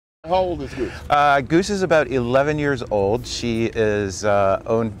How old is Goose? Goose is about 11 years old. She is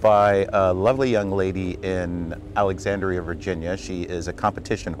owned by a lovely young lady in Alexandria, Virginia. She is a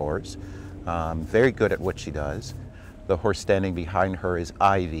competition horse, very good at what she does. The horse standing behind her is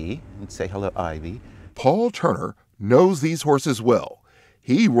Ivy. And say hello, Ivy. Paul Turner knows these horses well.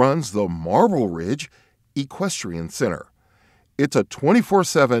 He runs the Marble Ridge Equestrian Center. It's a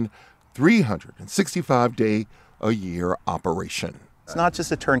 24/7, 365-day-a-year operation. It's not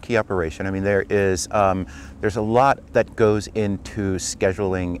just a turnkey operation. I mean, there's a lot that goes into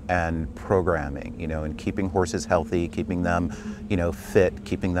scheduling and programming, and keeping horses healthy, keeping them, fit,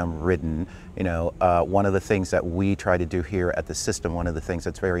 keeping them ridden. One of the things that we try to do here at the system, one of the things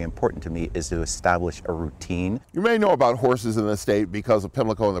that's very important to me is to establish a routine. You may know about horses in the state because of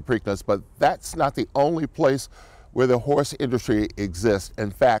Pimlico and the Preakness, but that's not the only place where the horse industry exists.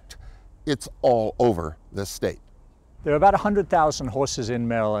 In fact, it's all over the state. There are about 100,000 horses in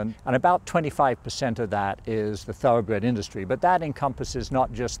Maryland, and about 25% of that is the thoroughbred industry. But that encompasses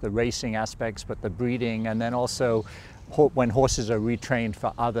not just the racing aspects, but the breeding, and then also when horses are retrained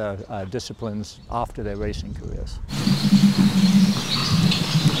for other disciplines after their racing careers.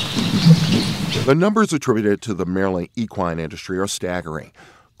 The numbers attributed to the Maryland equine industry are staggering.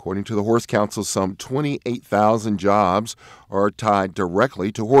 According to the Horse Council, some 28,000 jobs are tied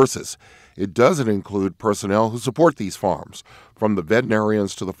directly to horses. It doesn't include personnel who support these farms, from the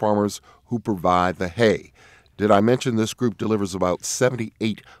veterinarians to the farmers who provide the hay. Did I mention this group delivers about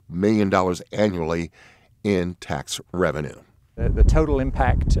 $78 million annually in tax revenue? The total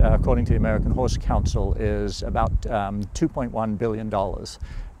impact, according to the American Horse Council, is about $2.1 billion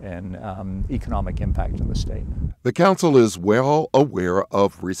in economic impact in the state. The council is well aware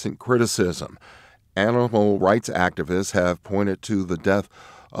of recent criticism. Animal rights activists have pointed to the death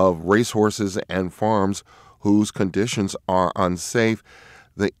of racehorses and farms whose conditions are unsafe.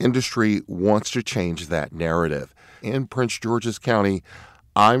 The industry wants to change that narrative. In Prince George's County,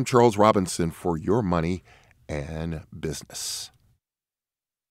 I'm Charles Robinson for Your Money and Business.